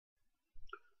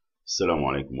السلام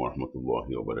عليكم ورحمة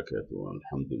الله وبركاته.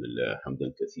 الحمد لله حمدا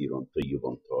كثيرا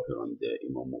طيبا طاهرا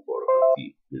دائما مباركا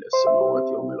فيه، ملء السماوات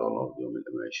وملء الأرض وملء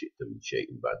ما شئت من شيء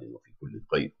بعد وفي كل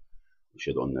خير.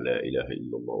 أشهد أن لا إله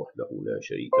إلا الله وحده لا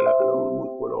شريك له، له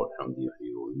الملك وله الحمد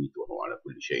يحيي ويميت وهو على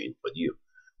كل شيء قدير.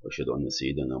 وأشهد أن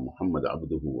سيدنا محمد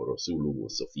عبده ورسوله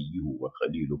وصفيه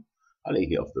وخليله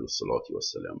عليه أفضل الصلاة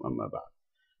والسلام. أما بعد.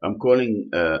 I'm calling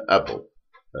Apple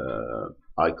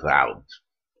iCloud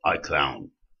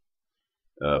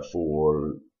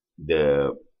for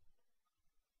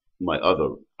my other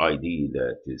ID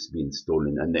that is being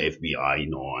stolen, and the FBI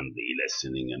know, and they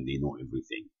listening, and they know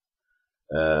everything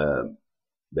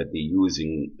that they're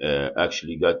using.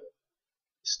 Actually got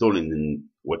stolen in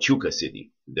Huachuca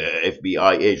City. The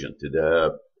FBI agent to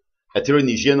the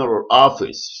Attorney General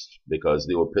office, because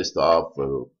they were pissed off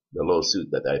for the lawsuit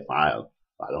that I filed.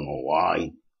 I don't know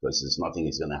why, because nothing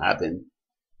is going to happen,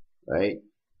 right?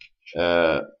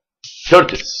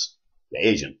 Curtis, the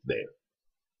agent there,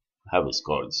 I have his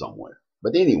card somewhere.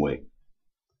 But anyway,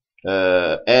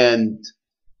 and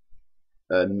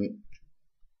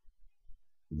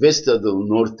Vista del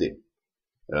Norte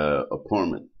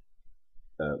apartment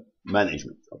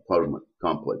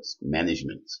complex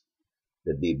management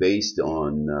that they based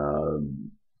on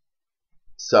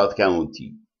South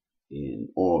County in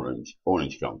Orange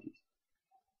County.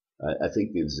 I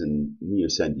think it's near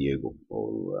San Diego,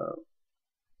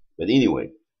 but anyway.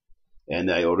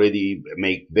 And I already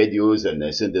make videos and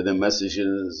I send them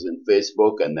messages in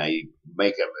Facebook, and I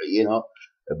make,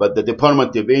 but the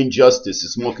Department of Injustice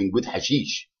is smoking good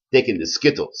hashish, taking the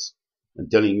Skittles and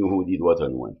telling you who did what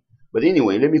and when. But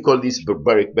anyway, let me call these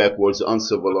barbaric, backwards,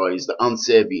 uncivilized,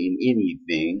 unsavvy in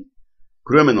anything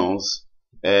criminals,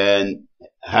 and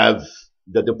have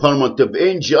the Department of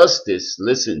Injustice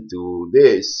listen to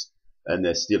this, and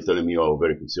they're still telling me, oh,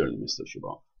 very concerned, Mr.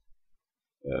 Shaban.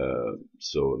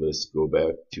 So let's go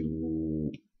back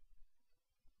to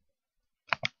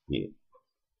here,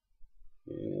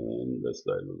 and let's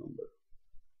dial the number.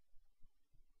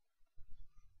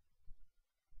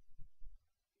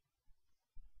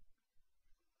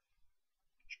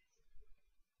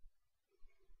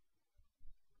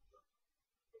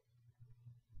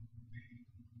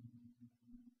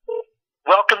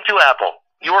 Welcome to Apple.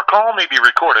 Your call may be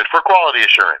recorded for quality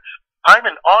assurance. I'm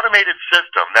an automated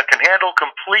system that can handle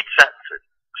complete sentences.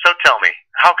 So tell me,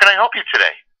 how can I help you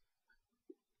today?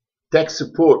 Tech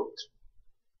support.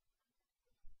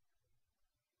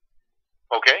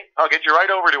 Okay, I'll get you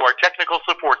right over to our technical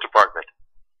support department.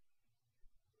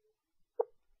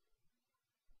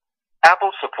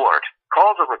 Apple support.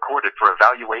 Calls are recorded for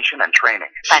evaluation and training.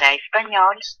 Para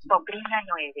español, oprima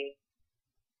 9.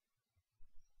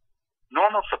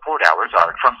 Normal support hours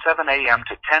are from 7 a.m.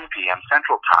 to 10 p.m.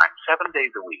 Central Time, 7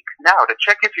 days a week. Now, to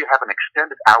check if you have an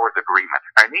extended hours agreement,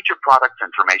 I need your product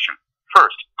information.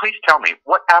 First, please tell me,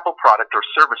 what Apple product or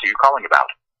service are you calling about?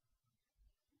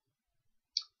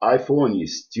 iPhone, you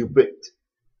stupid.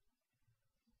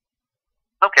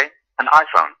 Okay, an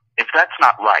iPhone. If that's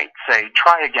not right, say,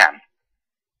 try again.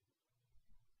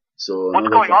 So what's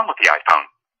going on with the iPhone?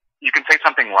 You can say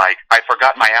something like, I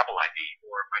forgot my Apple ID,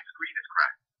 or my screen is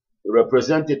cracked.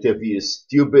 Representative, you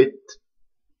stupid.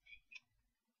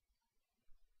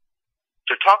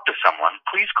 To talk to someone,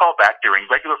 please call back during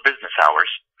regular business hours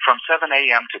from 7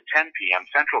 a.m. to 10 p.m.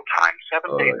 Central Time,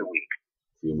 7 days a week.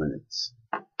 Few minutes.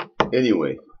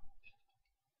 Anyway.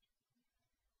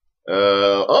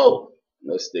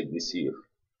 Let's take this here.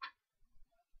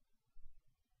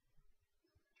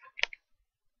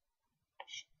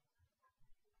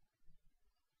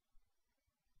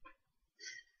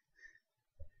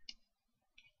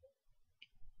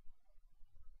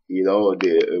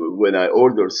 When I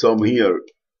order some here,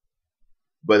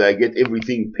 but I get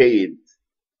everything paid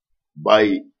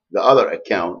by the other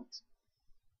account,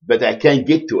 but I can't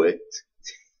get to it.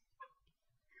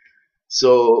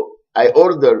 So I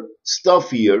order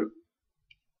stuff here,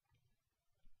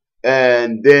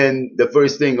 and then the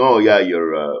first thing, oh yeah,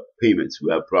 your payments,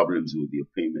 we have problems with your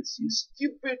payments. You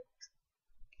stupid.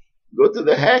 Go to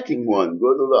the hacking one,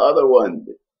 go to the other one,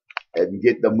 and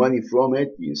get the money from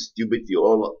it. You stupid, you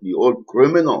all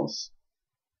criminals.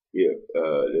 Here,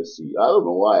 let's see. I don't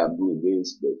know why I'm doing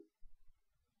this, but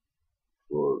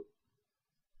for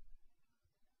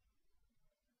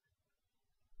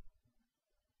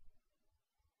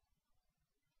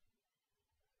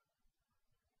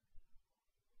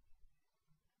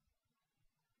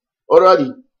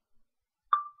alrighty.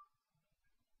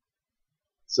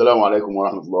 Assalamu alaikum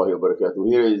wa rahmatullahi wa barakatuh.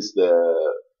 Here is the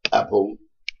Apple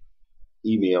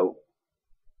email,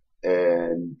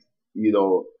 and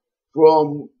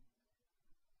from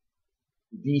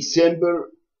December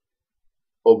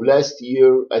of last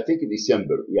year, I think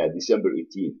December, yeah, December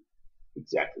 18th,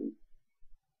 exactly,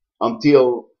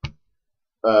 until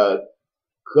a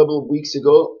couple of weeks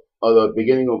ago, or the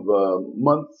beginning of the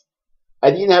month,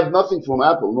 I didn't have nothing from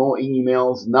Apple, no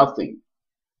emails, nothing.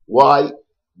 Why?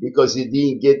 Because it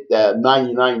didn't get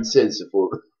 99 cents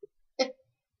for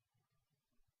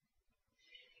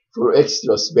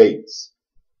extra space.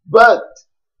 But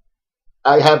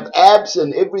I have apps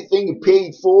and everything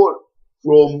paid for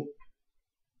from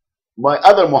my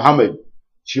other Mohammed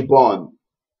Shaban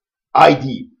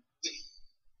ID.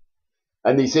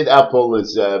 And they said Apple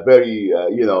is very,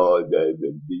 they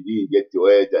didn't get to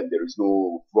it, and there is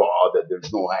no fraud, and there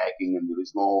is no hacking, and there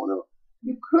is no,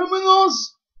 you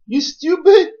criminals, you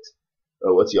stupid.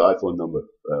 What's your iPhone number?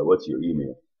 What's your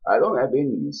email? I don't have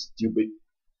any, you stupid.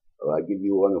 I give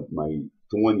you one of my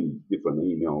 20 different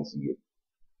emails here.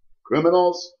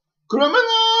 Criminals,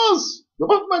 criminals.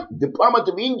 Department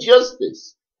of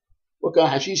Injustice. What kind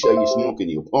of hashish are you smoking,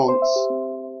 you punks?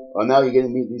 Oh, now you're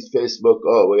getting me this Facebook.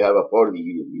 Oh, we have a party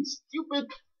here. You stupid.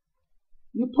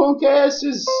 You punk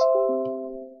asses.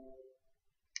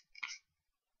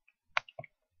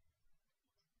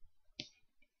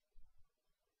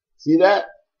 See that?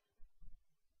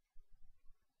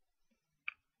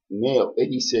 Male,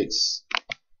 86.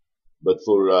 But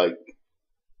for like,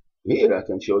 here I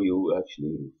can show you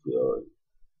actually if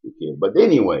you can. But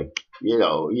anyway,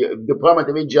 Department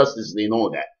of Injustice, they know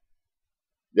that.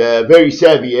 The very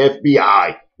savvy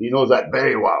FBI, he knows that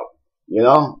very well.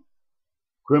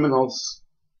 Criminals.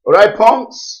 Alright,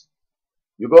 punks?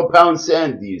 You go pound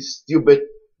sand, you stupid.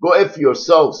 Go F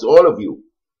yourselves, all of you.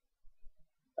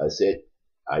 I said,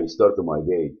 I started my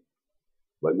day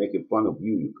by making fun of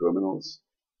you, you criminals.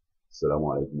 Assalamu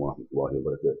alaikum wa rahmatullahi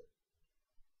wa barakatuh.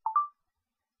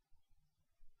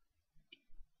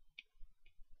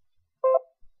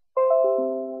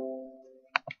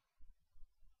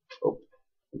 Oh,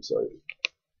 I'm sorry.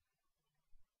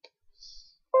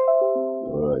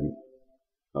 Alrighty.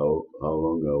 How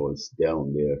long I was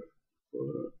down there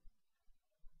for